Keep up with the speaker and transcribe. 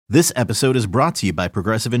This episode is brought to you by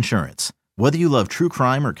Progressive Insurance. Whether you love true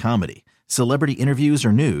crime or comedy, celebrity interviews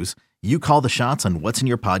or news, you call the shots on what's in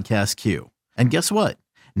your podcast queue. And guess what?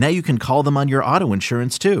 Now you can call them on your auto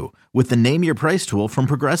insurance too with the Name Your Price tool from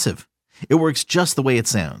Progressive. It works just the way it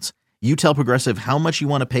sounds. You tell Progressive how much you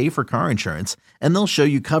want to pay for car insurance, and they'll show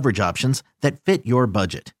you coverage options that fit your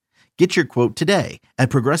budget. Get your quote today at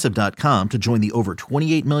Progressive.com to join the over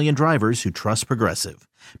 28 million drivers who trust Progressive.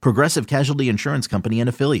 Progressive Casualty Insurance Company and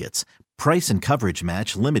Affiliates. Price and coverage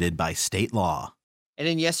match limited by state law. And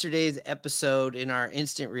in yesterday's episode, in our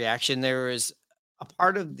instant reaction, there was a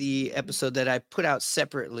part of the episode that I put out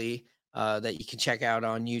separately that you can check out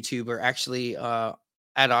on YouTube or actually at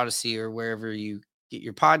Odyssey or wherever you get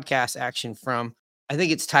your podcast action from. I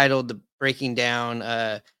think it's titled "The Breaking Down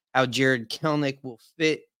How Jarred Kelenic Will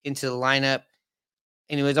Fit into the Lineup."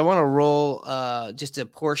 Anyways, I want to roll just a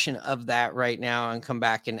portion of that right now and come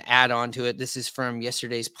back and add on to it. This is from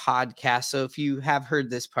yesterday's podcast. So if you have heard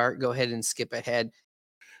this part, go ahead and skip ahead.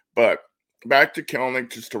 But back to Kelenic,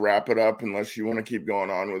 just to wrap it up, unless you want to keep going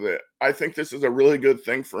on with it. I think this is a really good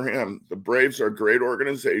thing for him. The Braves are a great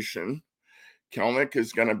organization. Kelenic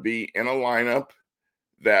is going to be in a lineup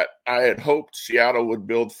that I had hoped Seattle would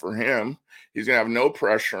build for him. He's going to have no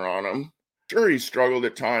pressure on him. Sure, he struggled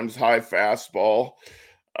at times, high fastball,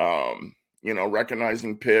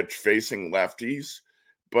 recognizing pitch, facing lefties.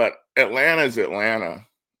 But Atlanta's Atlanta.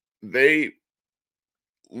 They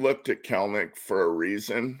looked at Kelenic for a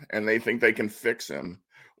reason, and they think they can fix him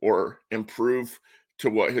or improve to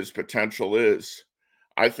what his potential is.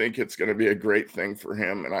 I think it's going to be a great thing for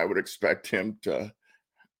him, and I would expect him to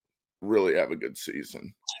really have a good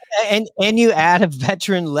season. And you add a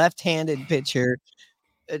veteran left-handed pitcher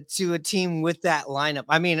to a team with that lineup.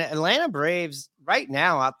 I mean, Atlanta Braves right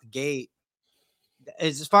now out the gate,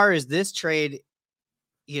 as far as this trade,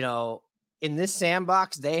 in this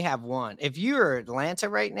sandbox, they have won. If you're Atlanta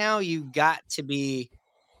right now, you got to be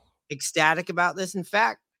ecstatic about this. In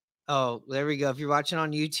fact, oh, there we go. If you're watching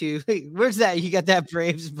on YouTube, where's that? You got that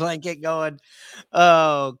Braves blanket going.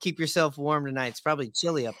 Oh, keep yourself warm tonight. It's probably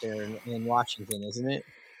chilly up there in Washington, isn't it?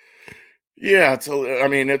 Yeah,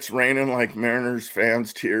 it's raining like Mariners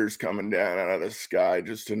fans, tears coming down out of the sky.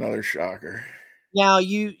 Just another shocker. Now,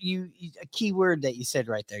 you a key word that you said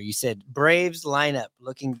right there. You said Braves lineup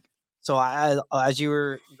looking. So as you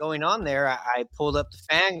were going on there, I pulled up the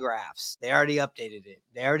fan graphs. They already updated it.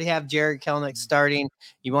 They already have Jarred Kelenic starting.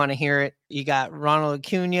 You want to hear it? You got Ronald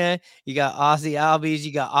Acuna, you got Ozzy Albies,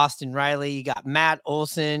 you got Austin Riley, you got Matt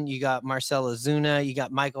Olson, you got Marcell Ozuna, you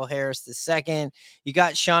got Michael Harris II, you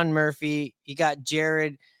got Sean Murphy, you got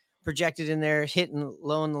Jarred projected in there, hitting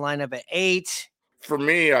low in the lineup at 8. For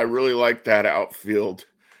me, I really like that outfield.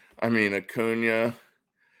 I mean, Acuna,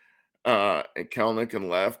 and Kelenic and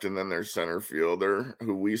left, and then their center fielder,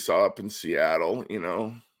 who we saw up in Seattle,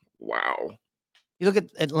 wow. You look at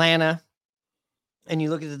Atlanta, and you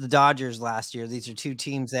look at the Dodgers last year. These are two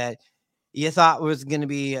teams that you thought was going to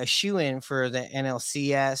be a shoo-in for the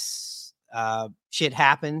NLCS. Shit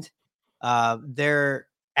happened. They're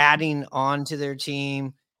adding on to their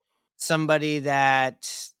team somebody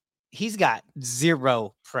that he's got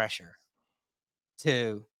zero pressure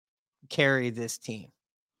to carry this team.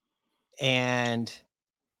 And,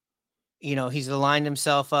 he's aligned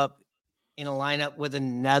himself up in a lineup with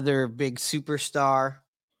another big superstar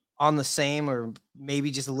on the same or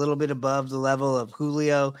maybe just a little bit above the level of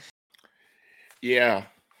Julio. Yeah,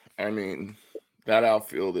 I mean, that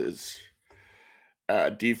outfield is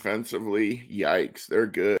defensively, yikes, they're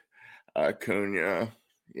good. Acuna,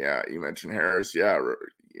 yeah, you mentioned Harris, yeah,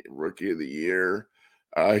 rookie of the year,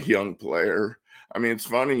 young player. I mean, it's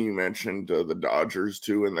funny you mentioned the Dodgers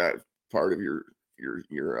too in that part of your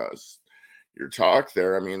talk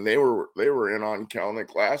there. I mean, they were in on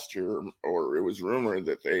Kelenic last year, or it was rumored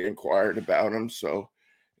that they inquired about him. So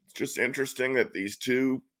it's just interesting that these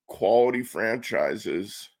two quality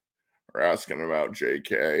franchises are asking about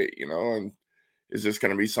JK, and is this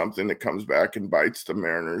going to be something that comes back and bites the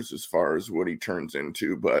Mariners as far as what he turns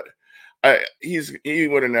into? But he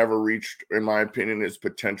would have never reached, in my opinion, his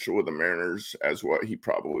potential with the Mariners as what he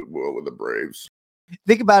probably will with the Braves.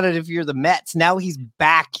 Think about it. If you're the Mets, now he's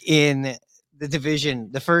back in the division,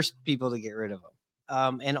 the first people to get rid of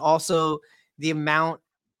him. And also the amount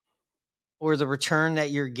or the return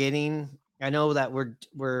that you're getting. I know that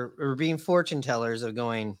we're being fortune tellers of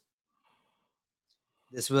going,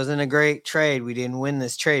 this wasn't a great trade. We didn't win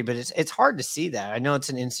this trade, but it's hard to see that. I know it's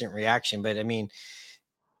an instant reaction, but I mean,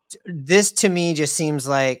 this to me just seems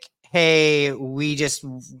like, hey, we just,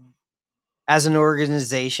 as an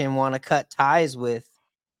organization, want to cut ties with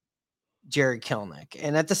Jarred Kelenic.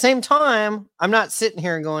 And at the same time, I'm not sitting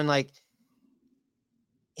here and going like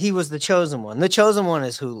he was the chosen one. The chosen one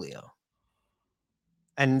is Julio.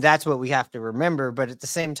 And that's what we have to remember. But at the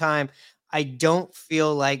same time, I don't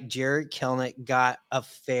feel like Jarred Kelenic got a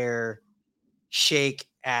fair shake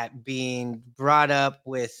at being brought up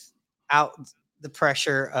without the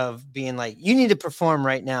pressure of being like, you need to perform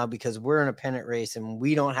right now because we're in a pennant race and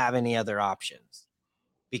we don't have any other options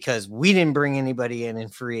because we didn't bring anybody in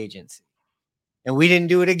free agency and we didn't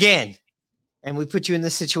do it again. And we put you in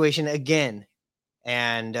this situation again.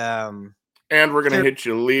 And we're going to hit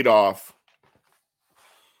you lead off.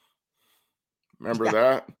 Remember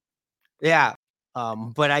that? Yeah.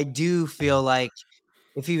 But I do feel like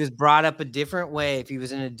if he was brought up a different way, if he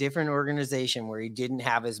was in a different organization where he didn't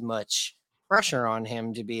have as much pressure on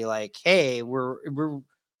him to be like, hey, we're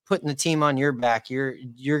putting the team on your back. You're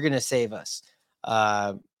going to save us.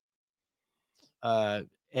 And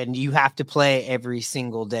you have to play every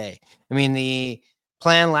single day. I mean, the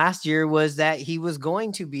plan last year was that he was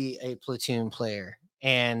going to be a platoon player.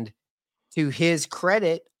 And to his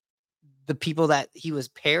credit, the people that he was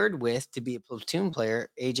paired with to be a platoon player,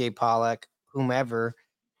 AJ Pollock, whomever,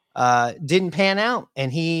 didn't pan out.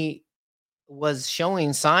 And he was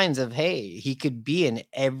showing signs of, hey, he could be an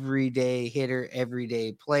everyday hitter,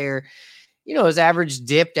 everyday player. You know, his average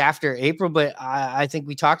dipped after April, but I think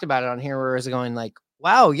we talked about it on here where it was going like,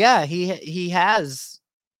 wow, yeah, he has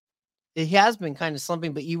been kind of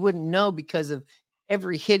slumping, but you wouldn't know because of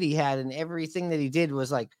every hit he had and everything that he did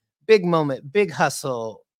was like big moment, big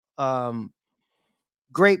hustle,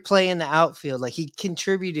 great play in the outfield. Like he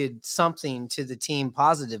contributed something to the team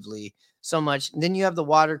positively so much. And then you have the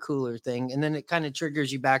water cooler thing, and then it kind of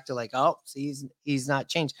triggers you back to like, oh, see, he's not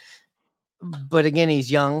changed. But again,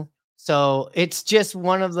 he's young. So it's just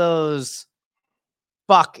one of those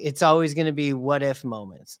it's always going to be what if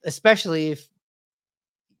moments, especially if,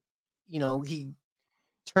 you know, he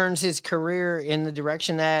turns his career in the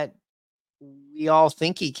direction that we all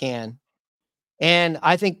think he can. And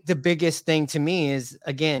I think the biggest thing to me is,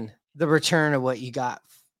 again, the return of what you got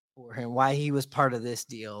for him, why he was part of this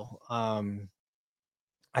deal.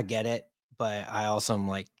 I get it, but I also am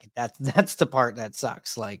like, that's the part that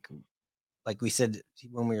sucks. Like we said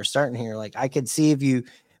when we were starting here, like I could see if you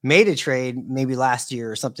made a trade maybe last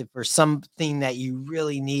year or something for something that you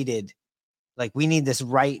really needed. Like we need this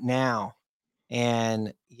right now.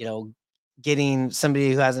 And, you know, getting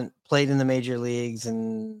somebody who hasn't played in the major leagues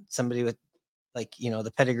and somebody with like, you know, the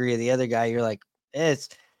pedigree of the other guy, you're like, it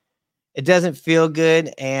doesn't feel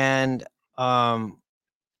good. And I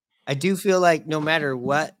do feel like no matter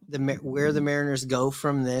what where the Mariners go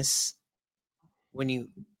from this, when you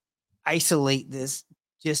isolate this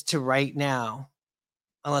just to right now,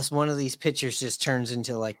 unless one of these pitchers just turns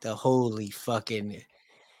into like the holy fucking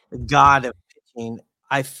god of pitching,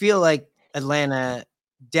 I feel like Atlanta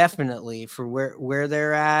definitely for where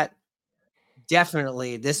they're at,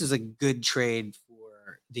 definitely this is a good trade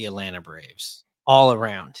for the Atlanta Braves all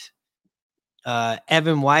around.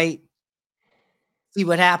 Evan White, see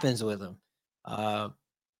what happens with him.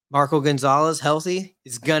 Marco Gonzalez, healthy,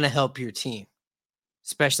 is going to help your team,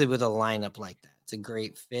 especially with a lineup like that. It's a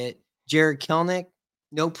great fit. Jarred Kelenic,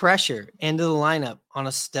 no pressure. End of the lineup on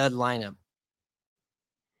a stud lineup.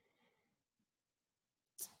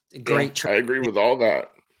 A great trade. I agree with all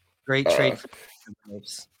that. Great trade for the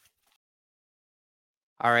Braves.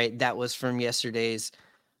 All right, that was from yesterday's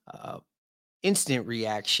instant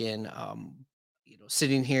reaction. You know,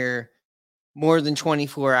 sitting here more than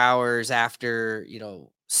 24 hours after, you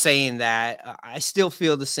know, saying that, I still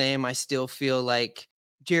feel the same. I still feel like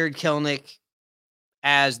Jarred Kelenic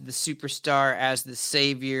as the superstar, as the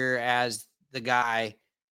savior, as the guy,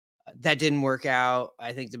 that didn't work out.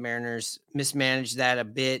 I think the Mariners mismanaged that a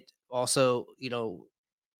bit. Also, you know,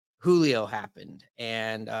 Julio happened.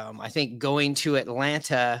 And I think going to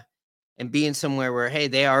Atlanta and being somewhere where, hey,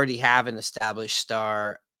 they already have an established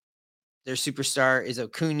star. Their superstar is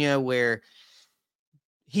Acuna, where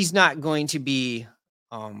he's not going to be,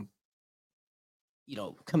 you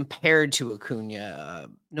know, compared to Acuna,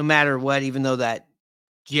 no matter what, even though that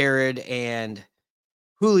Jarred and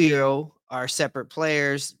Julio are separate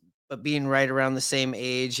players, but being right around the same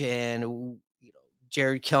age. And, you know,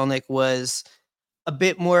 Jarred Kelenic was a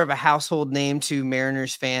bit more of a household name to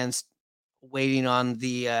Mariners fans waiting on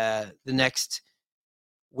the next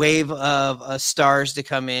wave of stars to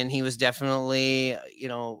come in. He was definitely, you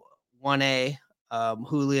know, 1A.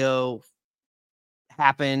 Julio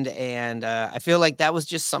happened, and I feel like that was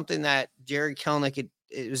just something that Jarred Kelenic,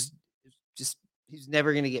 it was just, he's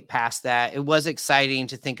never going to get past that. It was exciting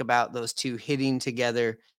to think about those two hitting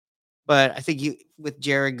together But I think with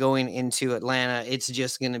Jarred going into Atlanta, it's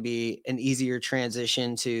just going to be an easier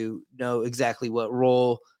transition to know exactly what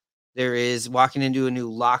role there is. Walking into a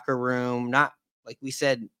new locker room, not like we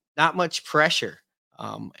said, not much pressure.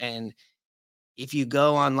 And if you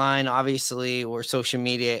go online, obviously, or social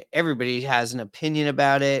media, everybody has an opinion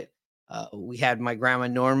about it. We had my grandma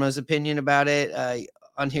Norma's opinion about it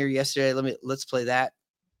on here yesterday. Let's play that.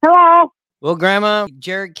 Hello. Well, Grandma,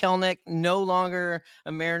 Jarred Kelenic, no longer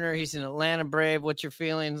a Mariner. He's an Atlanta Brave. What's your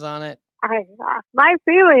feelings on it? My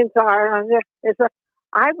feelings are on this is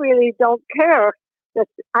I really don't care. That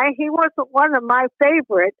he wasn't one of my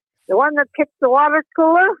favorites. The one that kicked the water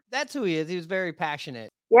cooler. That's who he is. He was very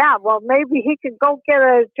passionate. Yeah, well, maybe he could go get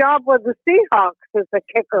a job with the Seahawks as a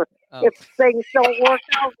kicker if things don't work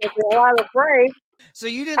out with the Atlanta Braves. So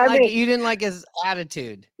you didn't like his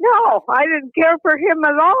attitude? No, I didn't care for him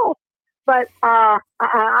at all. But I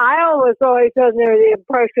was always under the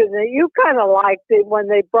impression that you kind of liked him when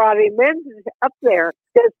they brought him in up there.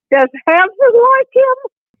 Does Hampton like him?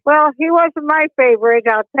 Well, he wasn't my favorite,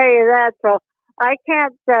 I'll tell you that. So I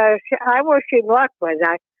can't. I wish him luck, but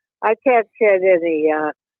I can't shed any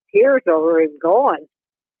tears over him going.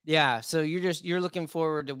 Yeah. So you're looking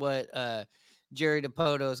forward to what Jerry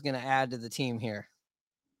DiPoto is going to add to the team here.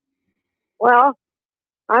 Well,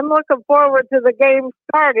 I'm looking forward to the game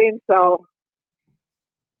starting. So,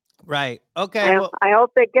 right. Okay. I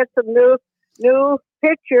hope they get some new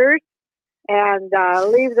pitchers and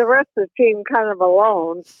leave the rest of the team kind of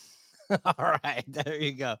alone. All right. There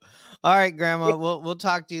you go. All right, Grandma. We'll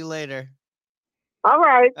talk to you later. All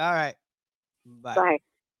right. All right. Bye. Bye.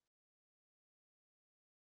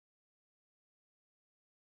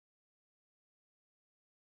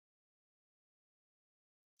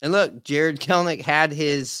 And look, Jarred Kelenic had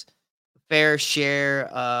his fair share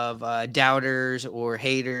of doubters or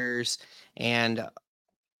haters, and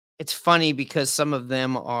it's funny because some of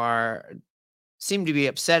them seem to be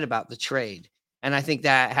upset about the trade, and I think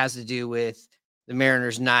that has to do with the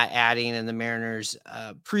Mariners not adding and the Mariners'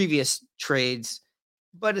 previous trades.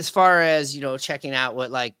 But as far as checking out what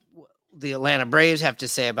the Atlanta Braves have to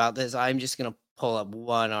say about this, I'm just going to pull up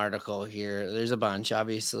one article here. There's a bunch,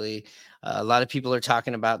 obviously. A lot of people are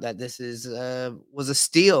talking about that this was a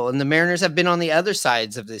steal, and the Mariners have been on the other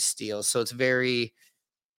sides of this steal, so it's very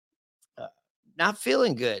not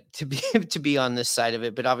feeling good to be on this side of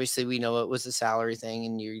it. But obviously, we know it was a salary thing,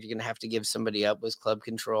 and you're going to have to give somebody up with club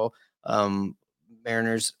control.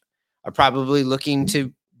 Mariners are probably looking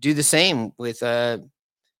to do the same with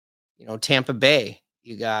Tampa Bay.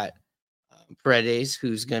 You got Paredes,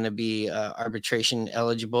 who's going to be arbitration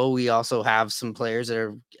eligible. We also have some players that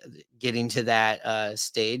are getting to that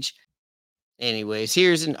stage. Anyways,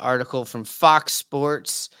 here's an article from Fox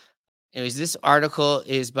Sports. Anyways, this article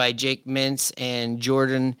is by Jake Mintz and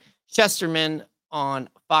Jordan Chesterman on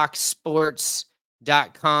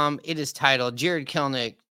foxsports.com. It is titled Jarred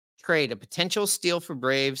Kelenic Trade, a Potential Steal for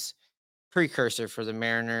Braves, Precursor for the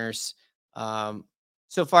Mariners. So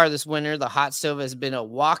far this winter, the hot stove has been a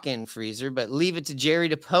walk-in freezer, but leave it to Jerry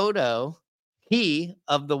DiPoto, he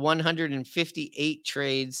of the 158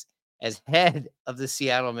 trades as head of the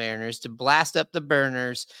Seattle Mariners, to blast up the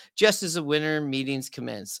burners just as the winter meetings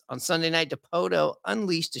commence. On Sunday night, DiPoto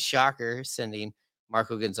unleashed a shocker, sending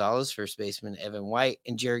Marco Gonzalez, first baseman Evan White,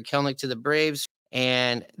 and Jarred Kelenic to the Braves,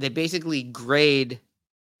 and they basically grade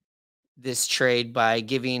this trade by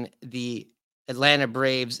giving the Atlanta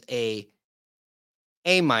Braves A-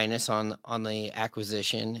 on the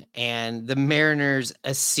acquisition, and the Mariners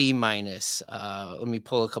a C-. Let me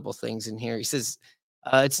pull a couple things in here. He says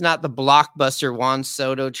it's not the blockbuster Juan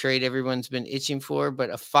Soto trade everyone's been itching for, but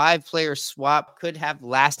a 5-player swap could have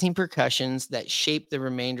lasting repercussions that shape the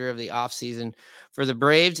remainder of the offseason. For the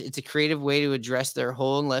Braves, it's a creative way to address their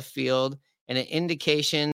hole in left field and an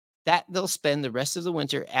indication that they'll spend the rest of the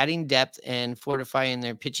winter adding depth and fortifying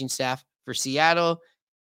their pitching staff. For Seattle,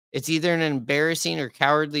 it's either an embarrassing or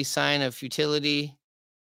cowardly sign of futility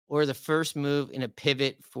or the first move in a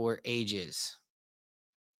pivot for ages.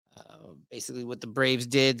 Basically, what the Braves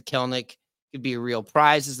did, Kelenic could be a real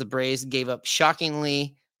prize as the Braves gave up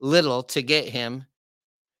shockingly little to get him.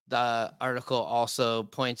 The article also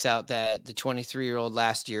points out that the 23-year-old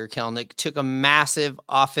last year, Kelenic, took a massive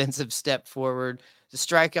offensive step forward. The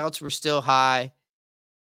strikeouts were still high,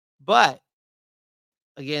 but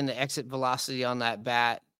again, the exit velocity on that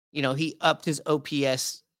bat, he upped his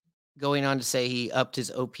OPS, going on to say he upped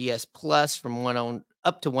his OPS plus from 100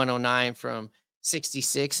 up to 109 from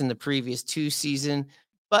 66 in the previous 2 seasons.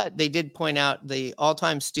 But they did point out the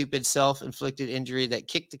all-time stupid self-inflicted injury that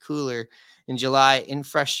kicked the cooler in July in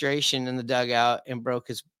frustration in the dugout and broke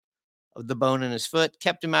his of the bone in his foot,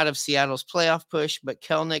 kept him out of Seattle's playoff push, but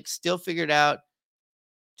Kelenic still figured out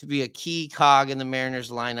to be a key cog in the Mariners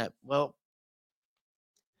lineup. Well,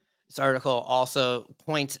 this article also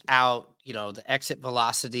points out, the exit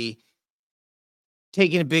velocity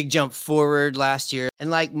taking a big jump forward last year. And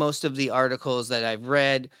like most of the articles that I've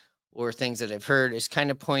read or things that I've heard, is kind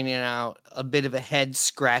of pointing out a bit of a head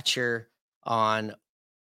scratcher on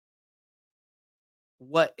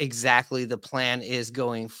what exactly the plan is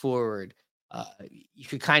going forward. You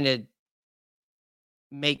could kind of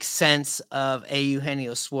make sense of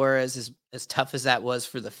Eugenio Suarez, as tough as that was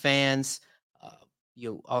for the fans.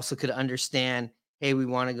 You also could understand, hey, we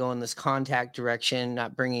want to go in this contact direction,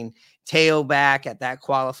 not bringing Teo back at that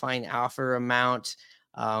qualifying offer amount.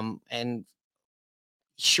 And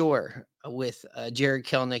sure, with Jarred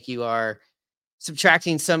Kelenic, you are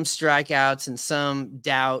subtracting some strikeouts and some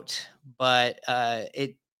doubt, but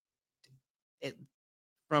it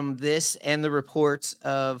from this and the reports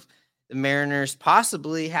of the Mariners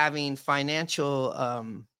possibly having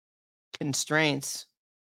financial constraints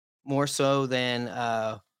more so than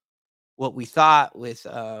what we thought with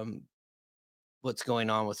what's going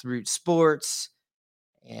on with Root Sports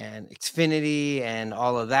and Xfinity and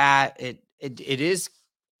all of that. It is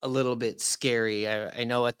a little bit scary. I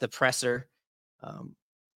know at the presser,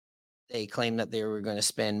 they claimed that they were going to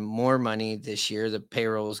spend more money this year. The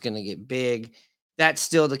payroll is going to get big. That's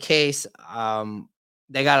still the case.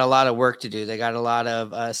 They got a lot of work to do. They got a lot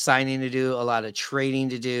of signing to do, a lot of trading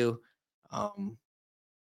to do.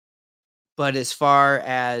 But as far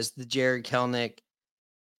as the Jarred Kelenic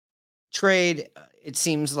trade, it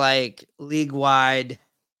seems like league-wide,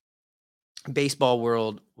 baseball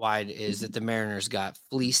worldwide, is that the Mariners got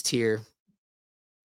fleeced here.